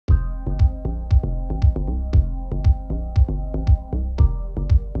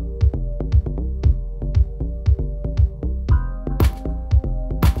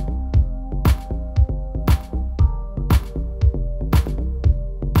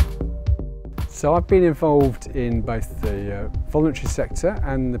So I've been involved in both the voluntary sector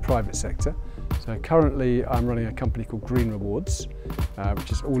and the private sector. So currently I'm running a company called Green Rewards,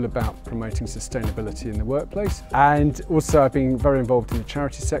 which is all about promoting sustainability in the workplace. And also I've been very involved in the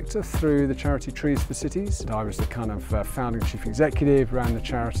charity sector through the charity Trees for Cities. I was the kind of founding chief executive, ran the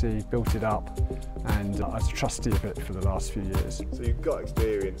charity, built it up, and I was a trustee of it for the last few years. So you've got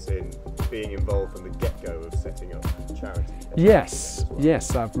experience in being involved from the get-go of setting up charity?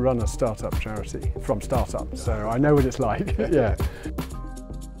 Yes, I've run a startup charity from startup, so I know what it's like. Yeah.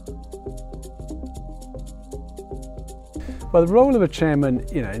 Well, the role of a chairman,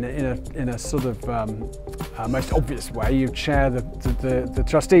 you know, in a sort of most obvious way, you chair the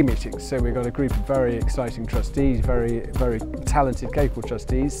trustee meetings. So we've got a group of very exciting trustees, very talented, capable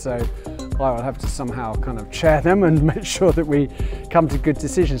trustees. So I'll have to somehow kind of chair them and make sure that we come to good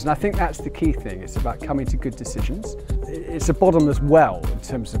decisions. And I think that's the key thing. It's about coming to good decisions. It's a bottomless well in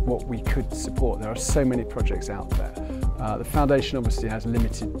terms of what we could support. There are so many projects out there. The foundation obviously has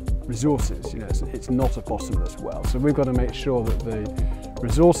limited resources, you know, it's not a bottomless well. So we've got to make sure that the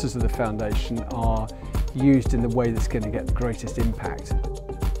resources of the foundation are used in the way that's going to get the greatest impact.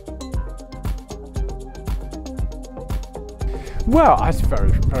 Well, I was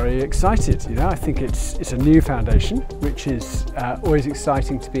very excited, you know. I think it's a new foundation, which is always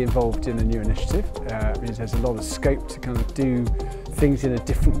exciting to be involved in a new initiative. It means there's a lot of scope to kind of do things in a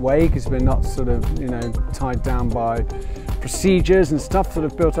different way because we're not sort of, you know, tied down by procedures and stuff that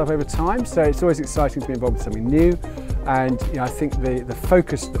have built up over time. So it's always exciting to be involved with something new. And you know, I think the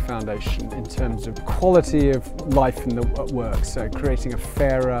focus of the foundation in terms of quality of life at work, so creating a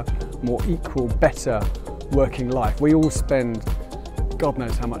fairer, more equal, better working life. We all spend God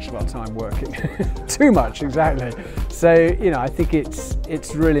knows how much of our time working. Too much, exactly. So, you know, I think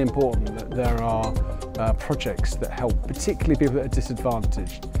it's really important that there are projects that help, particularly people that are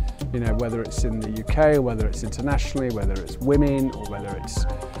disadvantaged. You know, whether it's in the UK, or whether it's internationally, whether it's women, or whether it's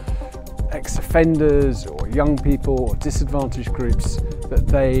ex-offenders, or young people, or disadvantaged groups, that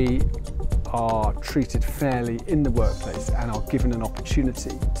they are treated fairly in the workplace and are given an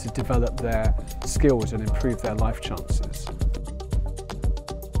opportunity to develop their skills and improve their life chances.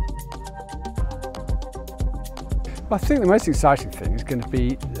 I think the most exciting thing is going to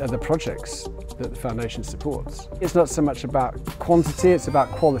be the projects that the foundation supports. It's not so much about quantity, it's about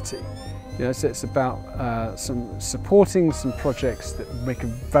quality. You know, so it's about supporting some projects that make a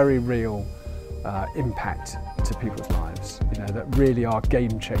very real impact to people's lives, you know, that really are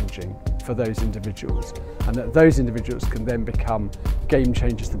game-changing for those individuals, and that those individuals can then become game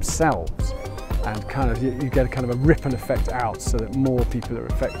changers themselves, and kind of you get a kind of a ripple effect out so that more people are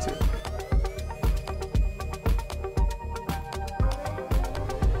affected.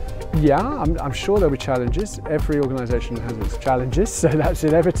 Yeah, I'm sure there'll be challenges. Every organisation has its challenges, so that's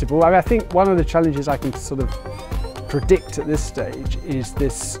inevitable. I think one of the challenges I can sort of predict at this stage is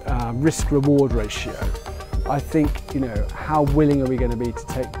this risk-reward ratio. I think, you know, how willing are we going to be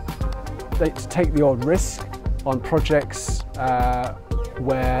to take the odd risk on projects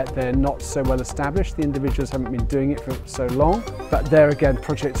where they're not so well established. The individuals haven't been doing it for so long, but there again,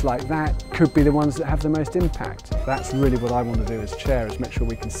 projects like that could be the ones that have the most impact. That's really what I want to do as chair, is make sure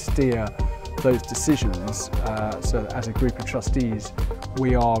we can steer those decisions so that as a group of trustees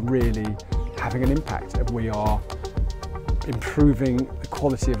we are really having an impact, and we are improving the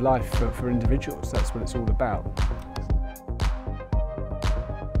quality of life for individuals. That's what it's all about.